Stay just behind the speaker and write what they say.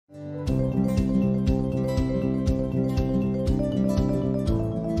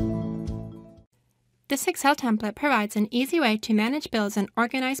This Excel template provides an easy way to manage bills and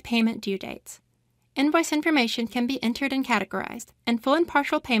organize payment due dates. Invoice information can be entered and categorized, and full and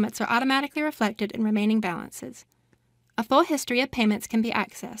partial payments are automatically reflected in remaining balances. A full history of payments can be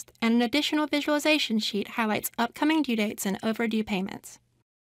accessed, and an additional visualization sheet highlights upcoming due dates and overdue payments.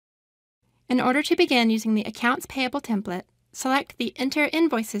 In order to begin using the Accounts Payable template, select the Enter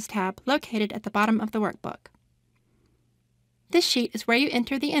Invoices tab located at the bottom of the workbook. This sheet is where you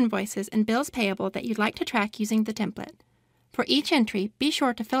enter the invoices and bills payable that you'd like to track using the template. For each entry, be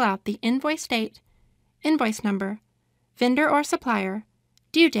sure to fill out the invoice date, invoice number, vendor or supplier,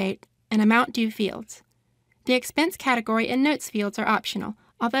 due date, and amount due fields. The expense category and notes fields are optional,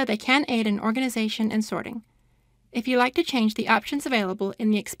 although they can aid in organization and sorting. If you'd like to change the options available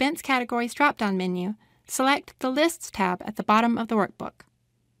in the Expense Categories drop-down menu, select the Lists tab at the bottom of the workbook.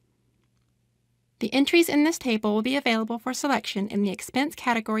 The entries in this table will be available for selection in the Expense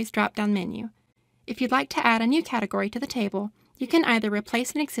Categories drop-down menu. If you'd like to add a new category to the table, you can either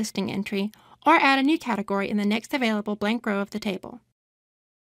replace an existing entry or add a new category in the next available blank row of the table.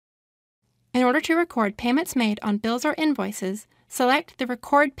 In order to record payments made on bills or invoices, select the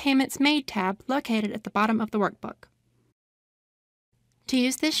Record Payments Made tab located at the bottom of the workbook. To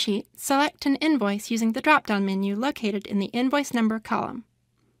use this sheet, select an invoice using the drop-down menu located in the Invoice Number column.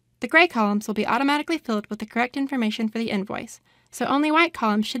 The gray columns will be automatically filled with the correct information for the invoice, so only white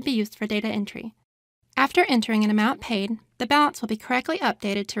columns should be used for data entry. After entering an amount paid, the balance will be correctly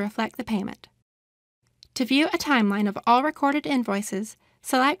updated to reflect the payment. To view a timeline of all recorded invoices,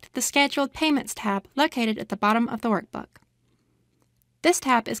 select the Scheduled Payments tab located at the bottom of the workbook. This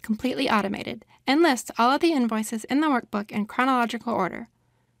tab is completely automated and lists all of the invoices in the workbook in chronological order.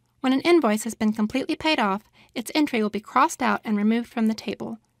 When an invoice has been completely paid off, its entry will be crossed out and removed from the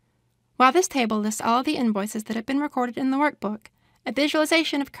table. While this table lists all of the invoices that have been recorded in the workbook, a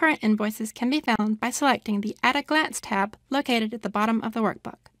visualization of current invoices can be found by selecting the At a Glance tab located at the bottom of the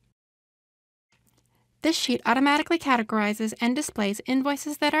workbook. This sheet automatically categorizes and displays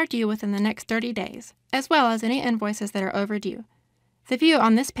invoices that are due within the next 30 days, as well as any invoices that are overdue. The view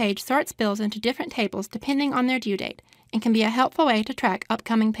on this page sorts bills into different tables depending on their due date and can be a helpful way to track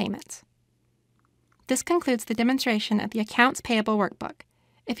upcoming payments. This concludes the demonstration of the Accounts Payable workbook.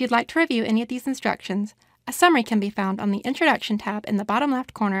 If you'd like to review any of these instructions, a summary can be found on the Introduction tab in the bottom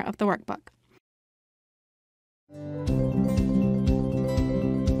left corner of the workbook.